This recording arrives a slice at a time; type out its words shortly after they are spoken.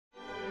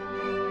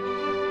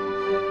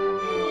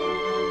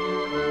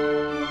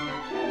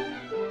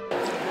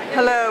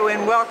Hello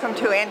and welcome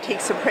to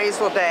Antiques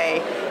Appraisal Day.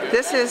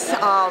 This is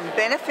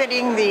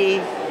benefiting the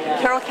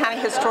Carroll County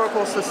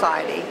Historical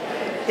Society.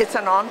 It's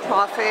a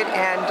non-profit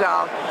and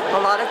a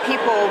lot of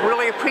people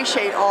really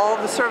appreciate all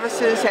the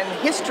services and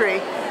history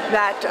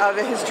that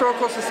the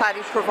Historical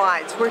Society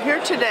provides. We're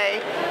here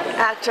today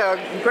at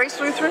Grace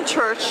Lutheran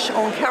Church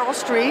on Carroll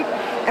Street,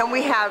 and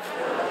we have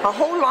a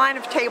whole line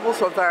of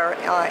tables of our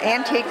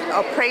antique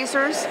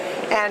appraisers,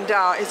 and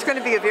it's going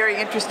to be a very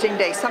interesting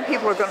day. Some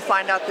people are going to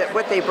find out that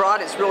what they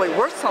brought is really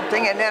worth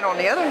something, and then on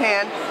the other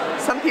hand,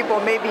 some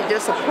people may be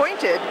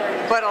disappointed,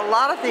 but a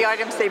lot of the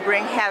items they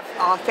bring have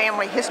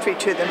family history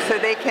to them, so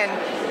they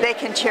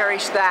can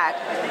cherish that.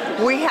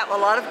 We have a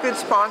lot of good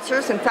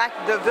sponsors. In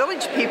fact, the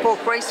village people,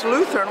 Grace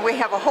Lutheran, we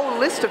have a whole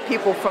list of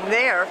people from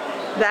there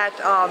that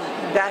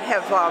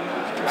have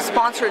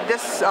sponsored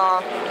this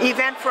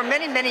event for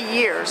many, many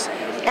years.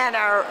 And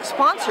our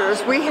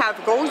sponsors, we have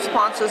gold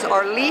sponsors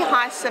are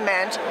Lehigh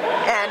Cement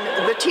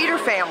and the Teeter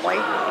family.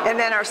 And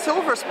then our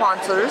silver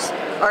sponsors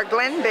are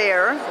Glen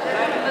Bear,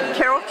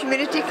 Carroll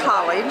Community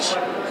College,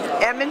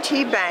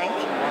 M&T Bank,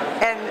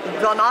 and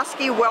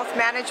Vonosky Wealth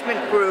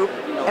Management Group.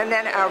 And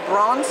then our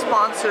bronze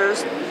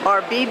sponsors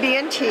are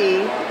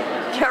BB&T,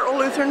 Carroll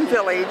Lutheran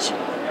Village,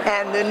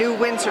 and the New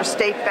Windsor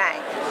State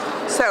Bank.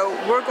 So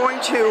we're going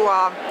to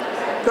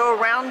go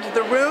around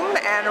the room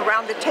and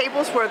around the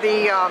tables where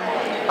the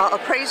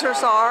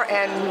appraisers are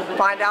and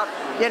find out,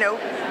 you know,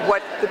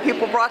 what the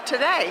people brought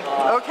today.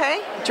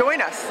 Okay? Join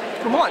us.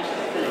 Come on.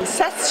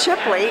 Seth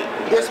Shipley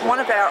is one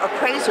of our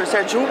appraisers,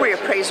 our jewelry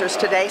appraisers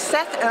today.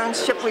 Seth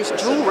owns Shipley's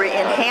Jewelry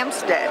in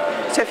Hampstead.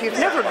 So if you've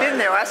never been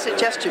there, I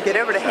suggest you get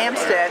over to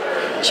Hampstead,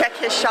 check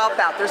his shop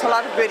out. There's a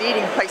lot of good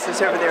eating places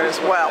over there as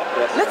well.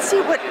 Let's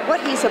see what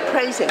he's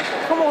appraising.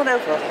 Come on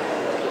over.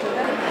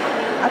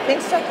 I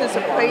think Seth is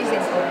appraising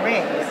a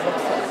ring, it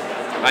looks like.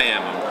 I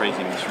am. I'm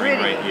appraising this ring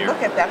right here.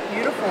 Look at that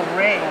beautiful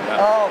ring.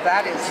 Oh,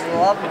 that is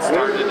lovely. It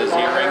started as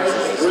earrings,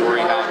 it's the story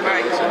how it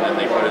goes, and then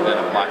they put it in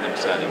a platinum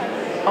setting.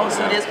 Oh,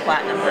 so it is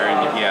platinum.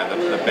 Yeah,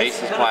 the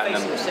base is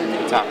platinum,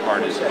 the top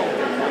part is gold.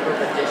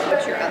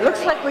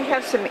 Looks like we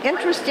have some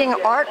interesting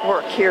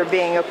artwork here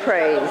being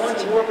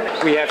appraised.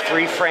 We have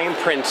 3 frame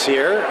prints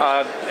here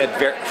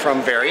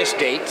from various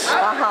dates.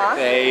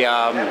 They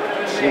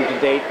seem to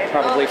date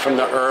probably from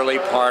the early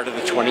part of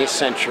the 20th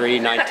century,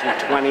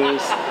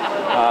 1920s.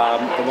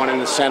 The one in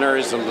the center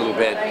is a little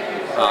bit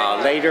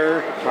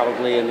later,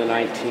 probably in the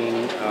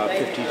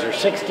 1950s or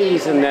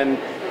 60s, and then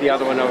the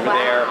other one over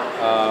there,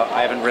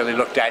 I haven't really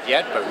looked at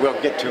yet, but we'll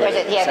get to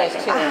it. Yeah, there's 2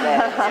 in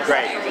there.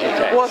 Great.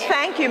 Okay. Well,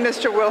 thank you,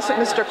 Mr. Wilson.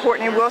 Mr.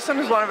 Courtney Wilson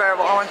is one of our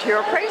volunteer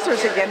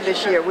appraisers again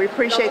this year. We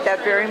appreciate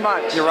that very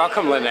much. You're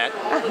welcome, Lynette.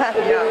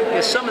 Yeah,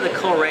 some of the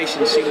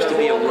coloration seems to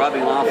be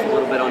rubbing off a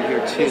little bit on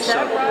here too. Is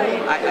that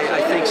right?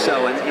 I think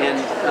so, and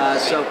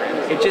so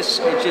it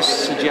just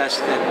suggests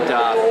that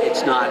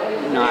it's not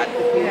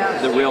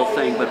the real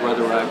thing, but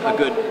rather a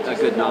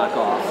good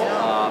knockoff.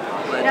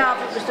 Now,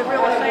 if it was the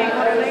real thing,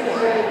 what are they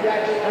worth?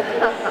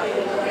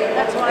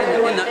 That's what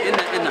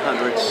in the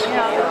hundreds.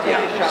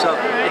 Yeah. So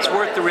it's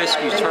worth the risk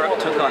you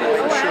took on it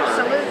for sure.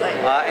 Absolutely.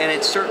 And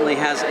it certainly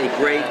has a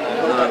great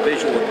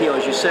visual appeal,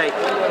 as you say.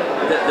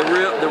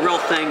 The real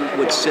thing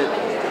would sit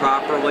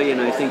properly,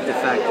 and I think the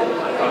fact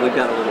that we've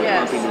got a little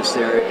bumpiness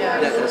there,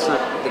 that's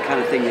not the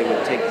kind of thing they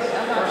would take,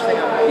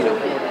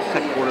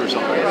 cut corners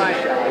on. Right.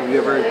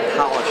 You're very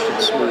polished and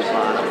smooth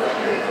bottom.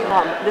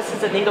 This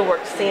is a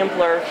needlework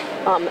sampler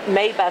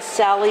made by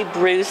Sally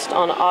Bruce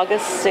on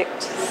August 6,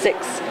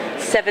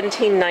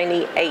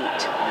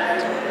 1798,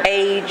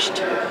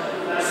 aged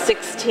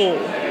 16.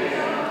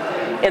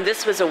 And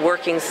this was a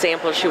working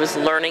sampler. She was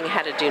learning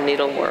how to do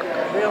needlework.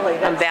 Really?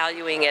 I'm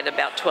valuing it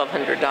about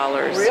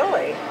 $1,200.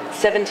 Really?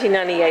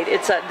 1798.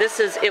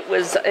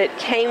 It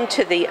came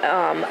to the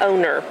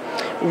owner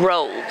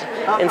rolled,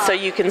 and so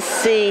you can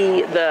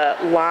see the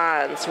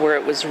lines where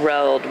it was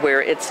rolled,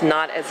 where it's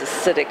not as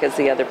acidic as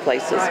the other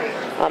places.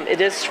 Right. It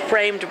is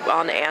framed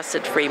on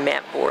acid-free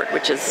mat board,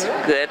 which is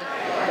good.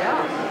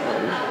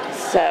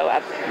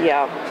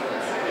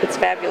 It's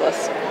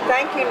fabulous.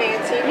 Thank you,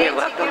 Nancy.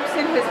 Nancy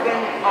Gibson has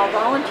been a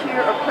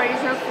volunteer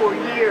appraiser for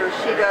years.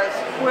 She does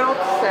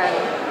quilts and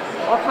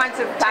all kinds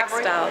of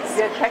fabric. Textiles.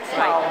 Yeah,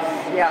 textiles.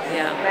 Right. Yes.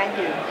 Yeah.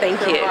 Thank you. Thank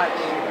you. Much.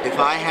 If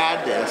I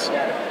had this,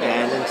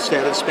 and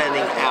instead of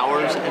spending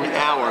hours and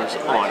hours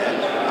on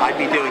it, I'd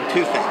be doing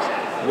 2 things.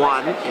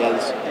 One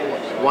is,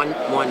 one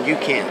you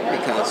can't,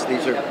 because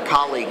these are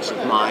colleagues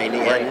of mine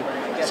in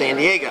San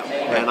Diego,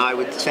 and I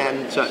would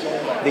send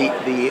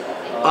the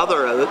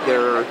other.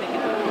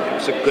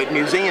 There's a good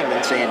museum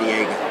in San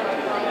Diego,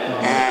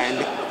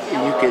 and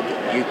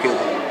you could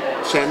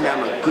send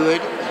them a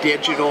good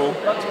digital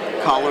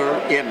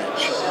color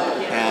image,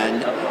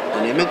 and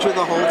an image of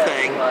the whole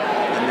thing,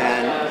 and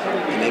then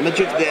an image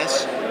of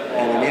this,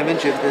 and an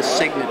image of this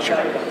signature,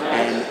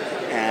 and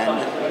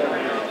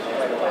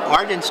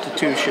art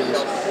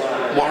institutions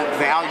won't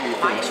value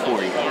things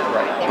for you,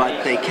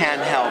 but they can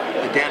help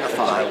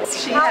identify.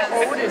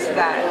 How old is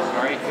that?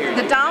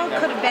 The doll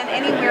could have been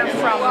anywhere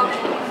from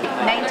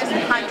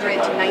 1900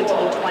 1900 to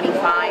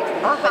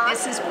 1925, but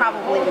this is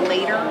probably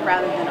later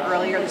rather than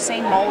earlier. The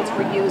same molds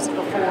were used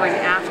before and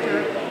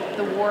after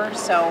the war,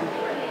 so,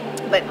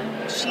 but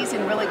she's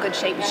in really good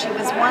shape. She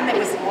was one that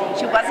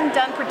she wasn't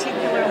done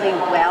particularly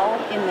well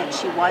in that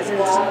she was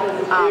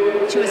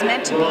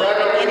meant to be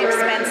an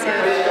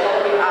inexpensive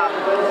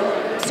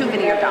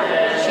souvenir doll.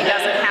 She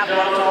doesn't have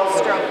multiple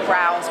stroke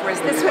brows,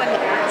 whereas this one,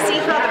 see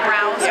how the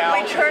brows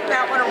Can we turn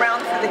that one around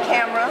for the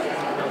camera?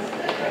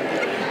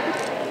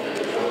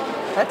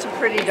 That's a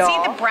pretty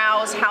doll. See the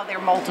brows, how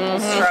they're multiple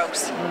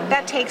strokes.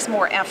 That takes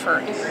more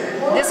effort.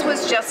 This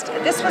was just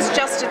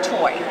a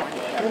toy.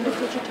 Linda,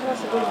 could you tell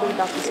us a little bit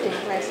about the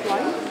stained glass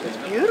light? It's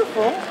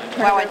beautiful.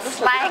 Well, it's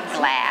slag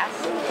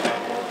glass.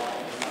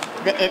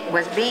 It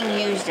was being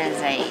used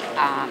as a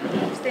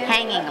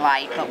hanging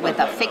light, but with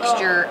a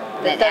fixture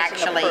that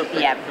actually,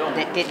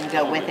 that didn't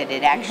go with it.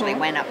 It actually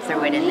went up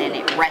through it, and then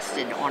it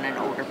rested on an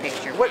older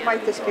picture. What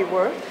might this be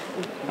worth?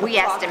 We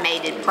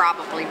estimated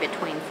probably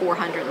between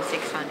 400 and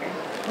 600.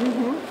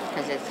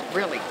 Because it's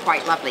really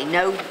quite lovely.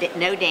 No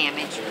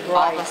damage. Right.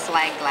 All the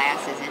slag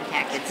glass is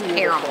intact. It's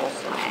caramel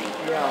slag.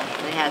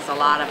 Yeah. It has a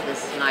lot of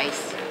this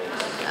nice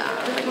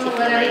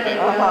articulated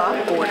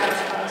borders.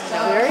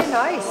 Very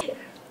nice.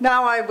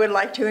 Now I would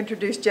like to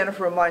introduce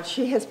Jennifer Ramon.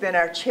 She has been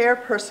our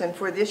chairperson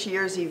for this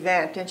year's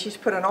event, and she's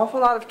put an awful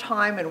lot of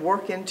time and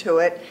work into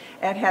it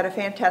and had a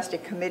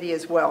fantastic committee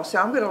as well. So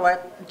I'm going to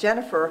let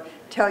Jennifer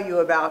tell you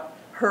about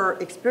her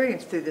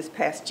experience through this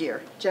past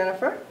year.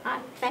 Jennifer?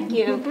 Thank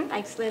you.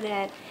 Thanks,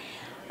 Lynette.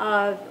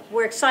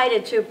 We're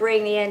excited to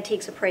bring the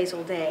Antiques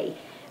Appraisal Day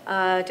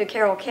to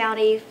Carroll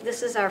County.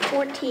 This is our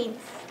 14th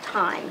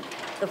time,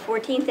 the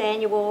 14th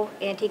annual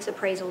Antiques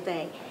Appraisal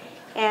Day.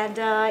 And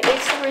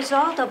it's the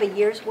result of a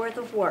year's worth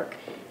of work.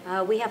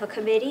 We have a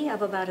committee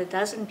of about a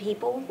dozen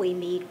people. We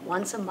meet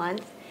once a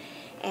month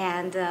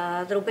and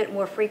a little bit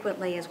more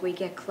frequently as we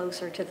get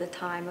closer to the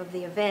time of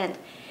the event.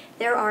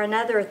 There are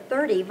another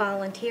 30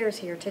 volunteers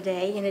here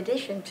today in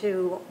addition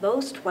to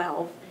those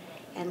 12,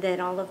 and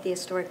then all of the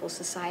Historical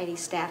Society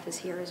staff is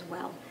here as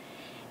well.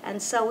 And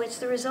so it's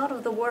the result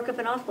of the work of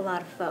an awful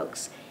lot of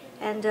folks.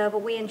 And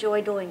but we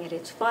enjoy doing it.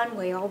 It's fun.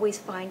 We always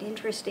find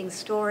interesting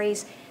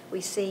stories. We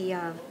see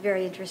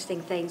very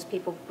interesting things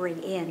people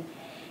bring in.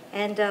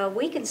 And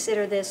we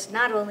consider this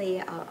not only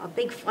a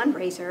big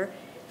fundraiser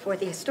for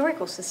the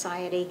Historical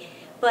Society,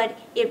 but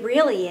it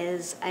really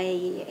is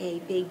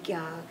a big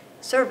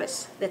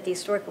service that the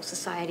Historical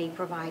Society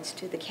provides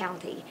to the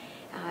county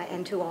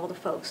and to all the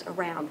folks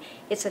around.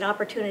 It's an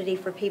opportunity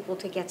for people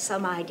to get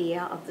some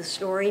idea of the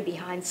story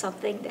behind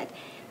something that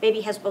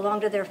maybe has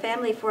belonged to their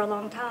family for a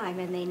long time,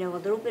 and they know a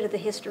little bit of the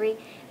history.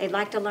 They'd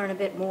like to learn a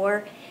bit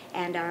more,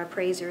 and our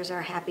appraisers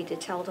are happy to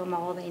tell them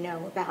all they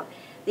know about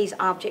these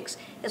objects,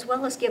 as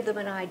well as give them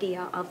an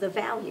idea of the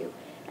value.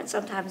 And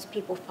sometimes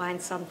people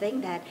find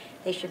something that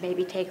they should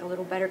maybe take a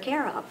little better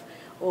care of,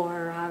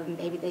 or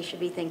maybe they should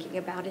be thinking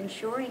about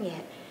insuring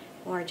it,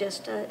 or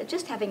just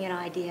having an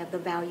idea of the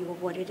value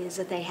of what it is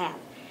that they have.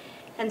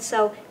 And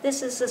so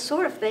this is the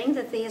sort of thing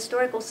that the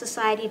Historical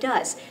Society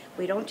does.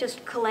 We don't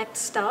just collect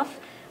stuff,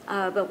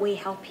 but we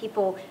help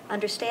people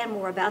understand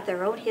more about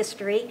their own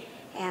history,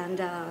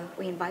 and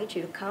we invite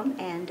you to come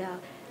and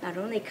not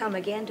only come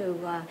again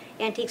to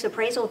Antiques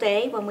Appraisal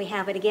Day when we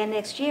have it again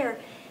next year,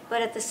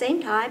 but at the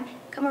same time,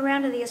 come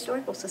around to the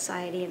Historical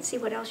Society and see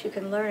what else you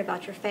can learn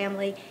about your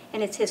family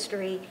and its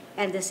history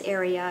and this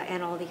area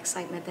and all the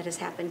excitement that has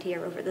happened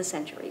here over the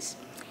centuries.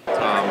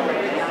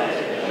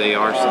 They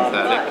are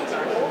synthetic,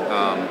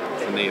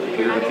 and they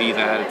appear to be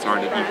that. It's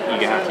hard to,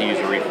 you have to use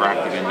a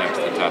refractive index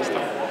to test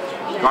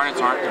them. Garnets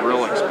aren't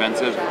real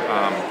expensive,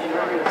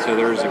 so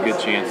there's a good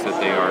chance that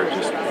they are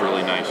just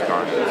really nice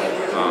garnets.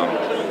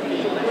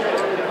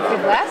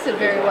 They've lasted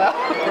very well.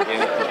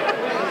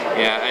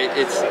 Yeah,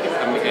 it's,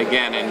 I mean,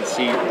 again, and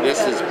see, this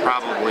is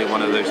probably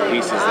one of those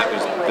pieces that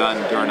was done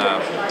during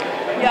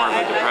more of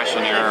a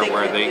Depression era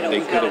where they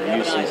could have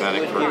used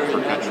synthetic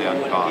for cutting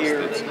down cost.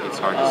 It's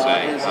hard to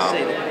say.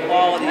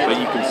 But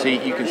you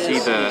can see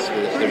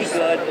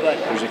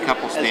there's a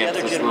couple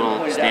stamps. This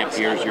little stamp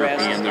here is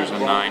European. There's a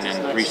 9 and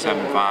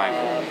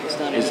 375.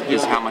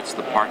 Is how much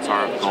the parts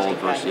are of gold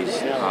versus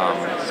the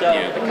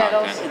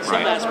content,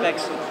 right?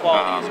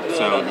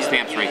 So the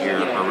stamps right here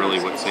are really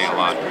what say a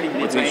lot.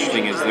 What's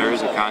interesting is there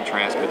is a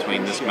contrast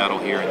between this metal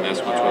here and this,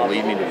 which would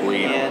lead me to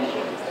believe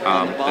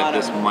that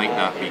this might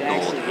not be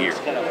gold here.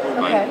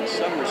 But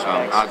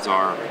odds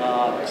are,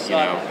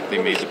 if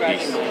they made the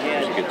piece,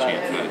 there's a good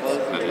chance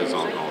that it is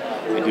all gold.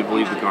 I do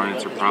believe the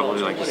garnets are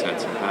probably, like I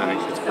said, synthetic.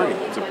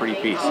 It's a pretty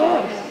piece.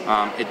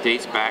 It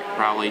dates back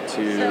probably to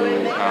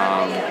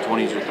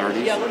 20s or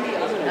 30s.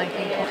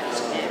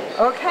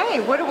 Okay,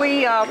 what are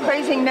we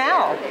praising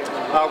now?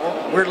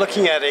 We're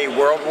looking at a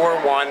World War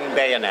I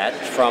bayonet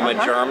from a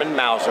German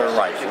Mauser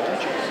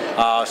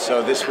rifle.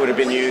 So this would have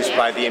been used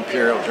by the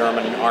Imperial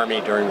German Army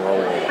during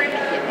World War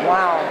I.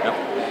 Wow. Yep.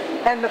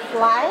 And the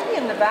flag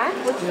in the back?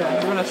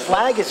 The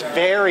flag is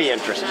very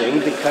interesting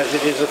because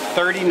it is a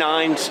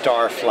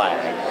 39-star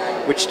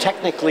flag, which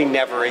technically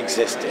never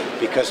existed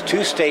because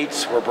two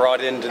states were brought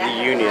into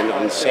the Union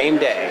on the same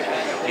day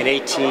in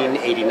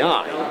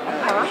 1889.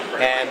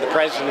 And the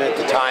president at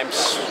the time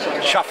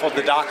shuffled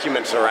the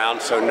documents around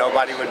so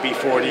nobody would be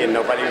 40 and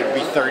nobody would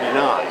be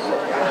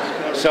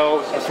 39.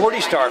 So the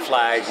 40-star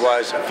flag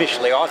was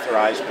officially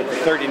authorized, but the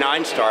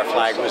 39-star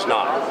flag was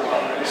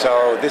not.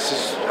 So this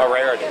is a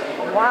rarity.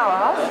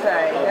 Wow, I'll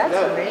say. That's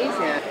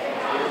amazing.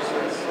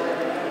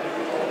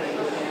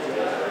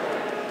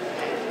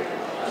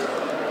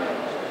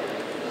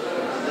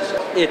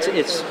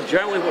 It's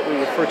generally what we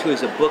refer to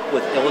as a book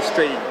with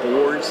illustrated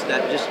boards.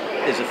 That just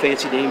is a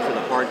fancy name for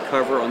the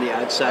hardcover on the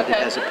outside that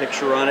has a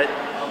picture on it.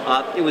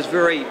 It was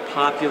very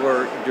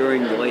popular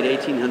during the late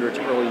 1800s,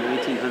 early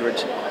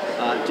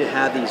 1900s to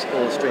have these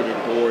illustrated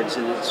boards,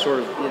 and it's sort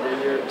of,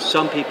 there are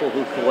some people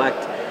who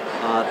collect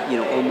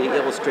only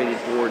illustrated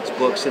boards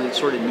books, and it's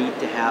sort of neat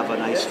to have a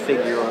nice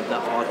figure of the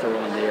author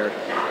on there.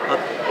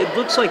 It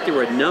looks like there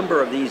were a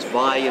number of these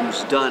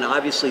volumes done.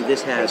 Obviously,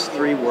 this has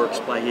 3 works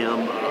by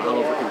him,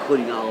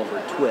 including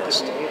Oliver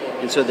Twist,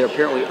 and so there are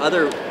apparently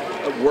other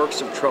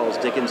works of Charles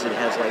Dickens that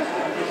has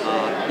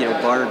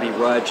Barnaby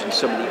Rudge and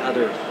some of the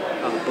other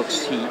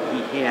books he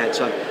had.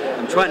 So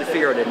I'm trying to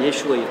figure out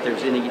initially if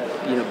there's any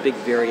big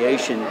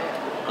variation.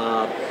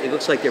 It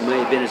looks like there may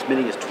have been as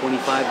many as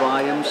 25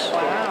 volumes.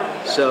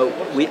 So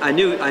I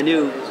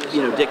knew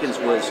Dickens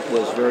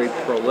was very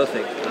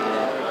prolific,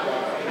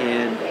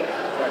 and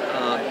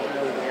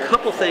a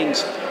couple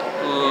things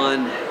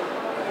on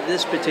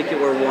this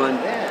particular one.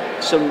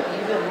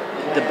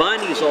 The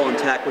binding is all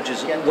intact, which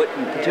is what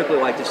you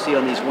particularly like to see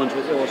on these ones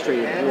with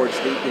illustrated boards.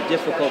 The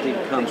difficulty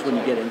becomes when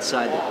you get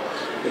inside.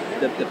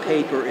 The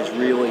paper is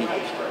really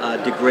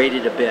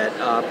degraded a bit,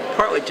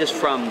 partly just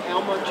from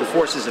the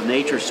forces of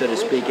nature, so to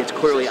speak. It's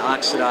clearly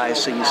oxidized,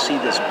 so you see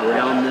this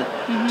brown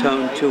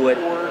tone to it.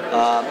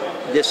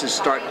 This is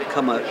starting to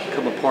come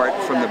apart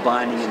from the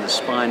binding in the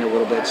spine a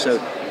little bit, so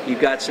you've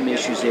got some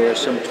issues there,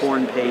 some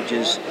torn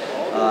pages.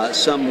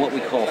 Some what we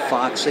call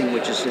foxing,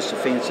 which is just a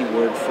fancy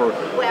word for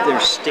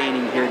there's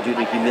staining here due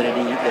to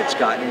humidity that's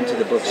gotten into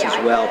the books as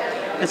well.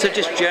 And so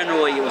just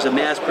generally, it was a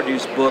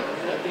mass-produced book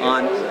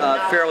on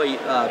fairly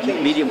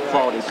medium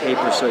quality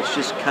paper, so it's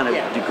just kind of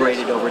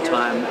degraded over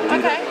time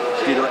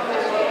due to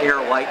air,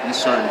 light, and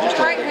sun, just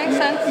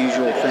all the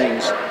usual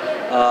things.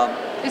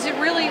 Is it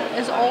really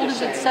as old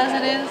as it says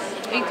it is?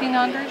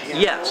 1800s?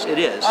 Yes, it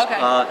is. Okay.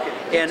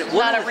 And it's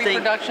not a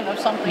reproduction of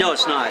something? No,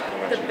 it's not.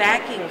 The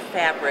backing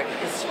fabric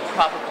is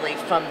probably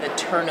from the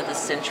turn of the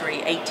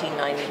century,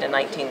 1890 to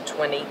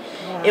 1920.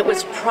 It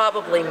was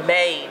probably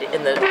made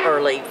in the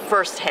early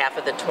first half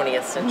of the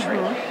 20th century.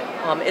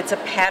 It's a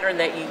pattern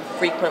that you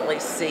frequently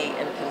see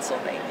in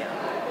Pennsylvania.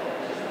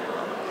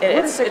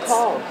 What is it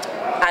called?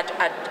 I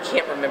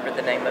can't remember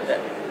the name of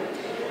it.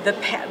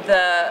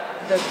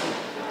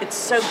 It's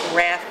so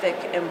graphic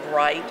and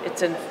bright.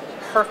 It's in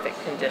perfect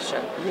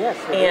condition. Yes,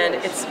 and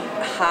it's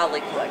highly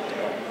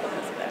collectible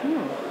because of that.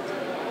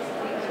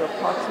 So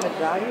approximate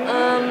value?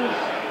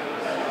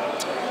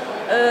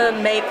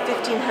 Maybe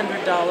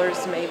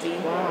 $1,500 maybe.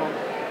 Wow.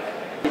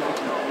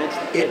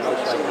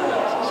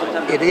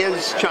 It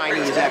is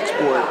Chinese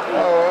export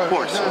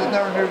porcelain,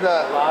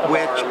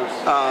 which,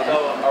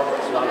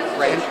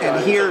 and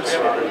here's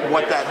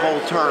what that whole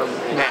term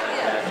meant.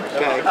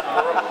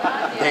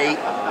 Okay,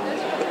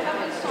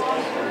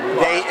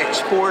 they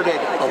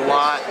exported a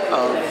lot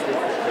of,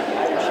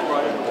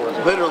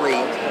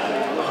 literally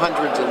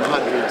hundreds and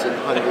hundreds and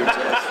hundreds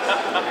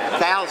of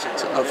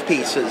thousands of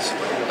pieces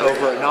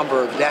over a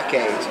number of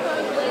decades,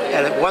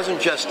 and it wasn't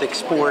just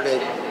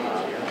exported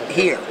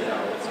here.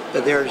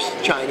 There's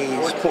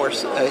Chinese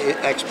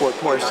export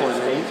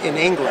porcelain in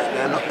England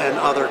and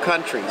other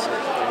countries,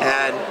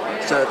 and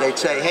so they'd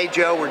say, "Hey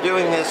Joe, we're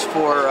doing this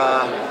for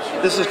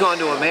this is going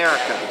to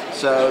America.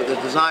 So the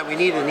design, we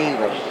need an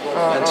eagle,"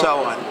 and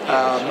so on.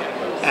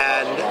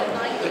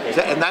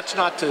 And that's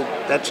not to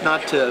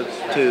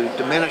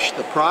diminish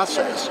the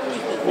process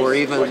or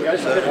even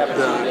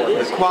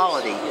the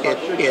quality.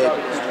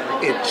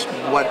 It's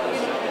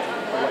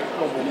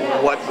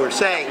what we're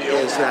saying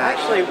is that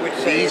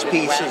these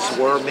pieces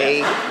were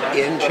made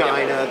in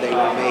China, they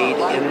were made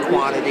in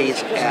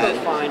quantities, and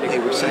they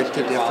were sent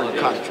to different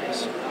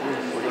countries.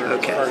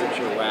 Okay,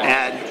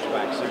 and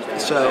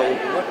so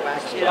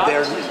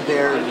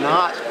they're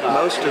not,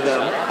 most of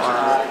them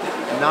are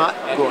not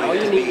going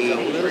to be,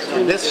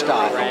 in this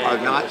style, are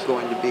not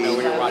going to be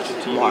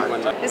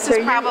marked. This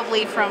is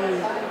probably from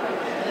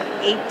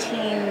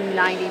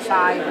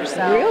 1895 or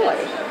so. Really?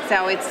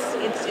 So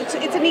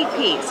it's a neat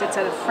piece. It's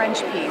a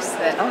French piece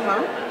that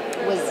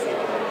was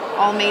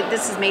all made.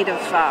 This is made of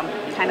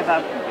kind of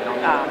a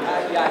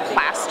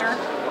plaster.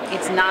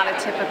 It's not a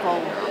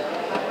typical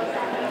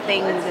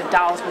thing that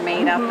dolls were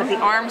made of, but the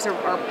arms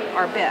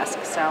are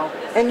bisque. So.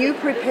 And you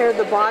prepare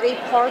the body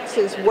parts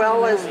as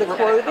well as the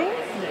clothing?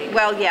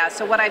 Well, yeah.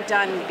 So what I've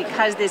done,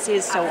 because this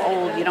is so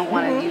old, you don't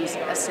want to use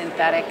a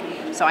synthetic.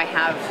 So I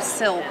have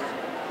silk.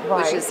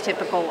 Right. Which is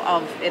typical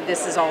of,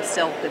 this is all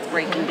silk that's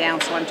breaking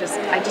down, so I just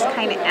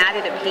kind of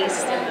added a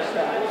piece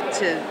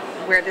to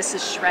where this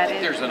is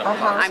shredded.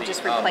 I'm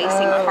just Uh-huh.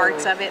 replacing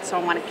parts of it, so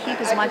I want to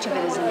keep as much of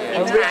it as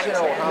intact.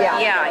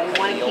 Yeah, you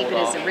want to keep it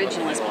as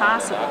original as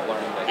possible.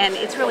 And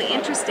it's really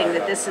interesting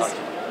that this is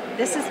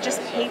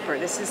just paper.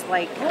 This is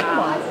like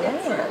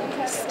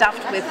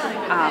stuffed with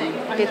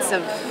bits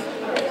of.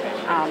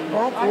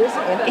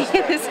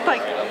 It's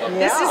like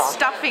this is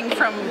stuffing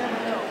from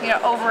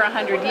over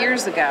 100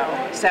 years ago.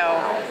 So,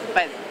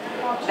 but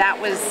that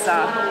was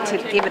to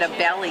give it a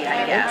belly,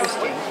 I guess.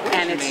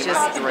 And it's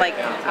just like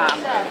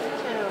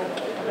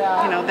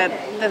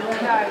the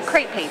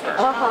crepe paper.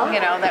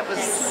 That was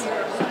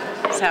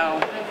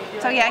so.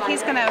 So yeah,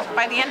 he's gonna,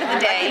 by the end of the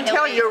day. I can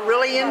tell you're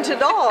really into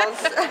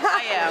dolls.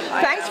 I am.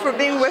 Thanks for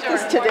being with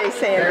us today,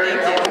 Sandy.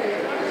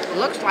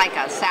 Looks like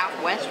a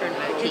southwestern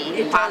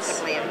motif,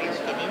 possibly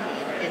American Indian.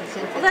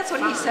 Well, that's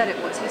what he said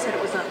it was. He said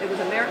it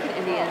was American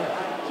Indian.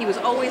 He was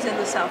always in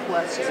the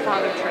Southwest. His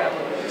father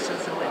traveled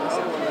since the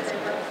Southwest.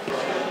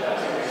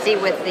 See,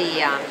 with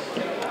the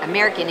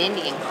American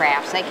Indian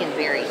crafts, they can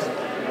vary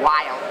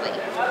wildly.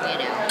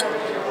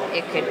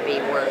 It could be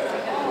worth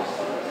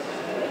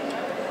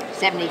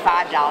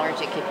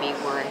 $75. It could be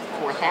worth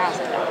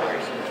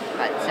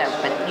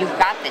 $4,000. But you've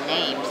got the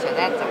name, so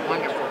that's a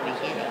wonderful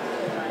beginning.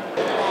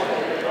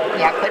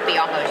 Yeah, it could be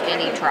almost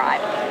any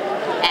tribe,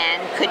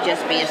 and could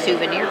just be a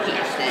souvenir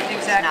piece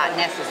that's not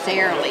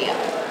necessarily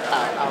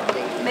of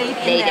the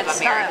Native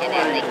American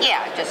ethnic.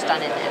 Yeah, just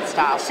done in that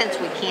style. Since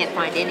we can't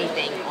find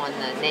anything on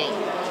the name,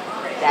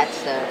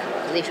 that's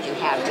at least you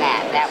have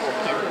that. That will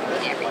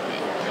pinpoint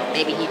everything.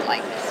 Maybe he'd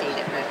like to see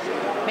it, but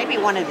maybe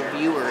one of the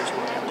viewers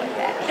will know what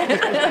that is.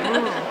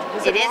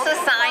 It is a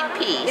signed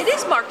piece. It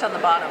is marked on the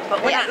bottom,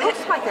 but it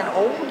looks like an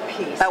old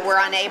piece. But we're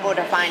unable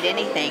to find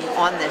anything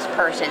on this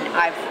person.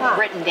 I've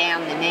written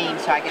down the name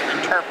so I can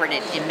interpret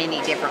it in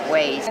many different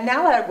ways. And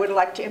now I would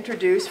like to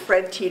introduce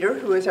Fred Teeter,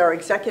 who is our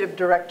executive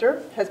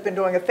director, has been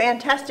doing a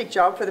fantastic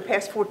job for the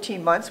past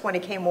 14 months when he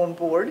came on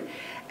board.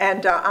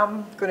 And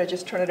I'm going to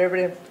just turn it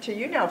over to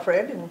you now,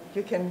 Fred, and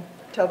you can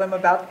tell them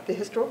about the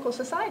Historical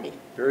Society.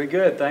 Very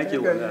good. Thank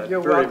you, Lynette. You're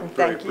welcome.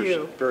 Thank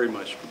you. Very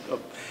much.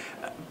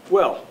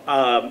 Well,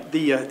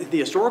 the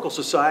Historical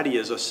Society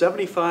is a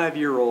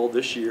 75-year-old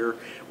this year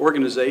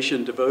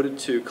organization devoted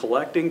to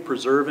collecting,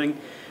 preserving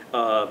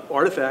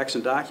artifacts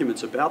and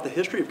documents about the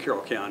history of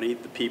Carroll County,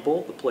 the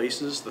people, the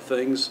places, the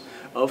things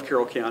of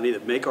Carroll County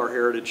that make our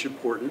heritage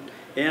important,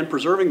 and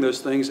preserving those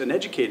things and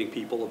educating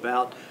people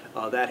about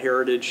that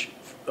heritage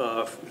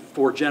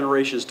for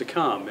generations to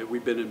come.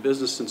 We've been in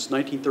business since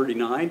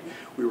 1939.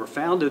 We were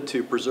founded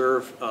to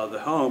preserve the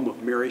home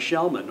of Mary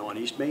Shellman on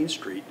East Main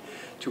Street,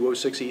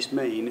 206 East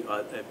Main,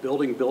 a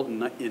building built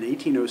in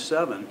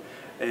 1807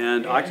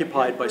 and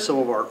occupied by some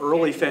of our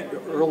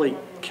early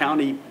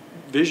county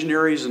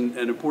visionaries and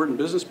important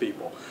business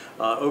people.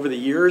 Over the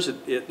years,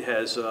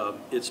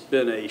 it's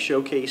been a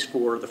showcase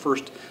for the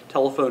first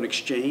telephone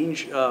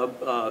exchange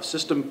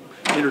system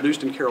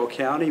introduced in Carroll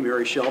County.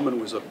 Mary Shellman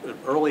was an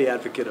early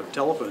advocate of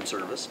telephone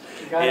service,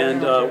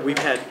 and we've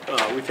had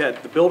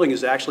the building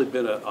has actually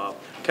been a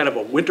kind of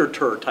a winter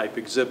tour type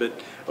exhibit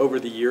over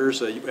the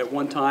years. At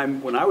one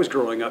time, when I was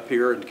growing up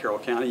here in Carroll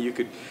County, you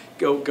could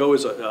go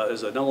as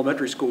an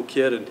elementary school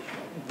kid and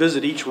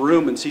visit each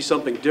room and see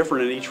something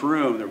different in each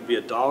room. There would be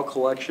a doll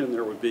collection,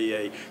 there would be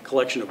a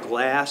collection of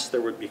glass,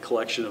 there would be a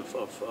collection of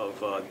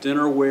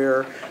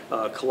dinnerware,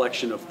 a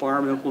collection of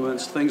farm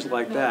implements, things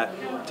like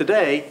that.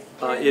 Today,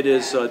 it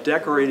is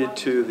decorated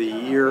to the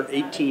year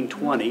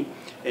 1820,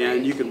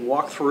 and you can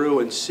walk through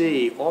and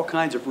see all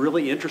kinds of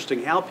really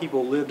interesting how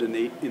people lived in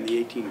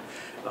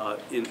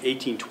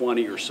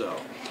 1820 or so.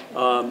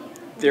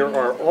 There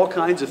are all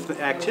kinds of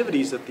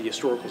activities that the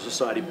Historical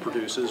Society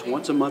produces.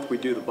 Once a month we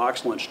do the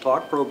Box Lunch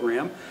Talk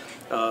program,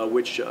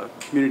 which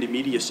Community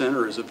Media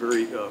Center is a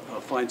very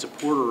fine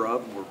supporter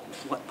of.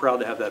 We're proud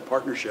to have that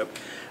partnership.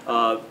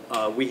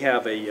 We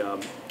have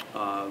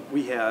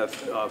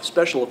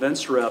special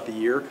events throughout the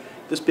year.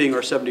 This being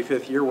our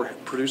 75th year, we're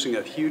producing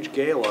a huge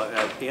gala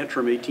at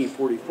Antrim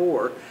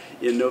 1844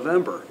 in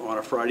November on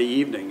a Friday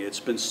evening. It's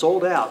been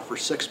sold out for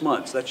 6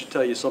 months. That should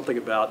tell you something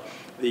about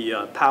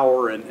the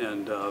power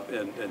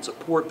and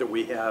support that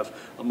we have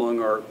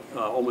among our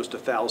almost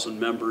 1,000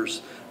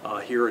 members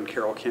here in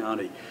Carroll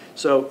County.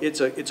 So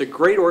it's a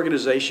great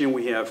organization.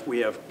 We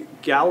have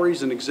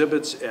galleries and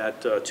exhibits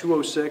at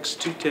 206,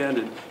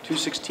 210, and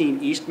 216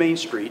 East Main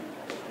Street.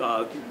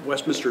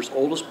 Westminster's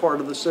oldest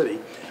part of the city.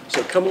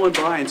 So come on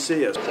by and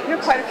see us. There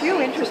are quite a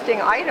few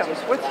interesting items.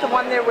 What's the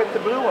one there with the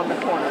blue on the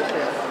corners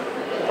there?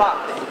 The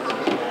box.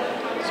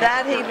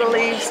 That he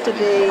believes to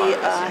be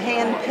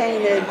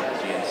hand-painted,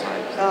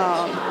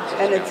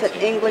 and it's an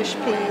English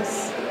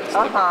piece.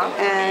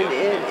 And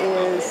it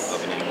is,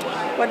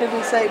 what did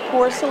he say,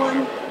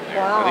 porcelain?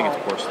 Wow. I think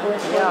it's porcelain.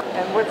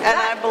 Yeah. And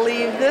I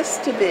believe this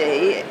to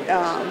be,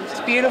 it's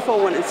beautiful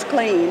when it's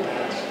cleaned.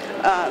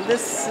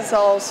 This is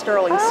all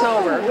sterling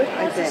silver,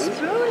 I think. A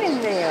spoon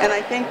in there. And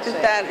I think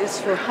that is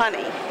for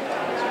honey.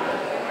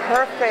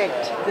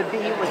 Perfect. The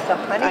bee with the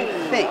honey. I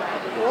think.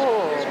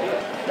 Oh.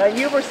 Now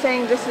you were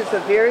saying this is a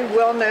very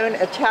well-known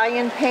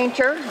Italian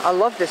painter. I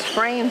love this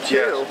frame too.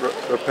 Yes,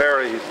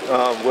 Rapari,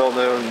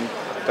 well-known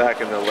back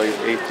in the late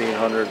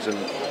 1800s and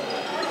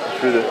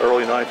through the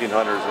early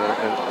 1900s,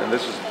 and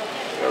this is,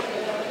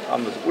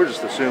 we're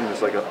just assuming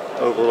it's like a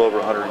little over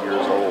 100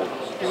 years old.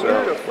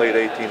 So late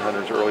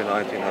 1800s, early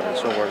 1900s,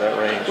 somewhere in that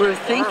range. We're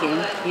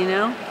thinking, you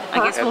know. I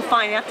guess we'll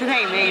find out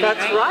today, maybe. That's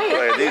right.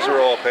 Right. These are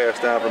all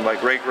passed down from my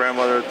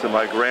great-grandmother to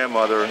my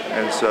grandmother,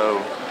 and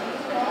so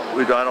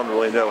I don't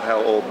really know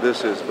how old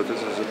this is, but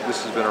this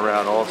has been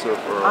around also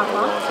for a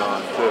long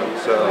time too.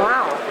 So.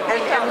 Wow.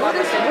 And what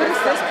is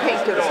this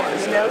painted on?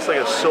 You know? It's like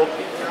a silk.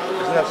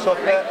 Isn't that silk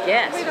hat?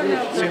 Yes. It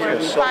seems like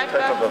a silk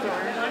type of a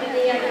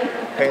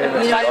painted.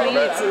 You know, I mean,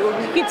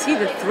 you can see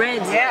the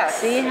threads. Yes.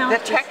 See how the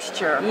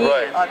texture of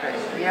it.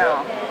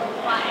 Yeah.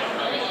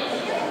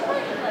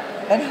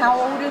 And how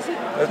old is it?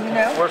 You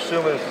know? We're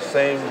assuming it's the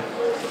same.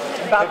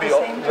 About the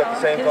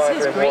same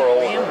time frame, more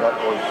old. I'm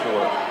not really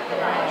sure.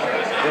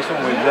 This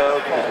one we know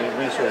because we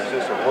researched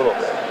this a little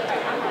bit.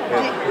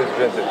 This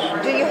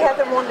vintage. Do you have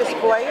them on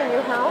display in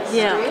your house?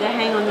 Yeah, they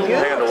hang on the walls.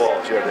 Hang on the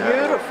walls, yeah.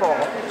 Beautiful.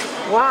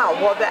 Wow,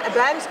 well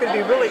that is going to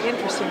be really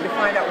interesting to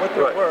find out what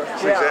they're worth.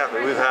 Yeah.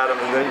 Exactly, we've had them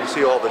and then you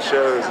see all the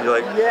shows and you're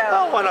like,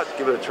 oh, why not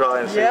give it a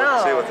try and see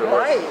what they're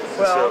worth.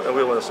 Well, and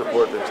we want to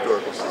support the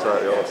Historical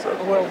Society also.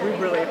 Well, we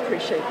really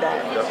appreciate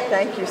that. Yep.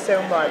 Thank you so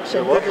much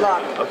and You're good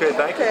luck. Okay,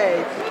 thank you.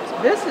 Okay,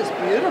 this is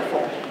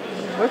beautiful.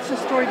 What's the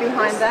story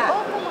behind that?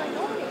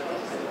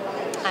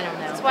 I don't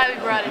know. That's why we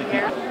brought it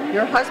here.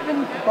 Your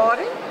husband bought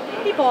it?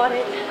 He bought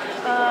it.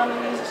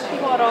 He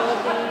bought all of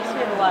these. We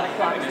have a lot of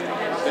clocks in the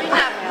house. We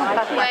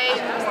have way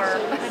more.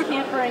 I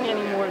can't bring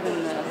any more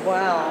than this.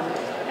 Wow.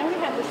 And we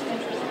have this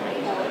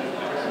interesting one.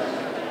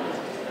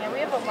 Yeah, we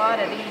have a lot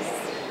of these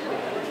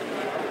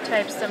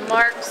types of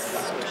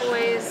Mark's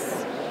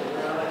toys.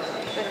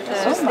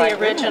 This is the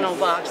original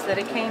box that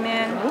it came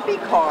in. Movie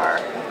car.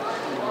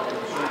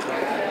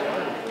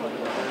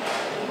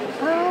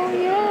 Oh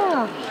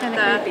yeah. Kind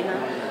of creepy, huh?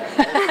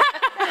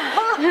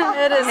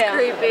 It is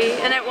creepy,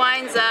 and it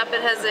winds up.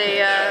 It has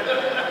a.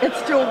 It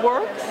still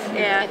works?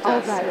 Yeah, it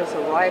does. Oh, that is a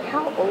ride.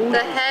 How old is the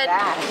head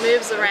that?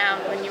 moves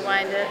around when you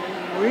wind it.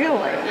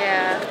 Really?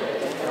 Yeah.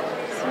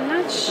 So I'm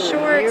not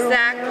sure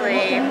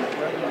exactly.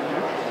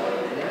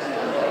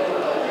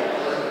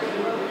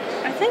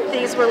 I think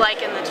these were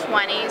like in the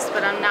 20s,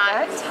 but I'm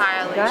not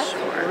entirely sure.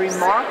 That's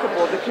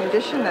remarkable, the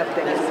condition that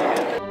thing is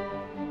in.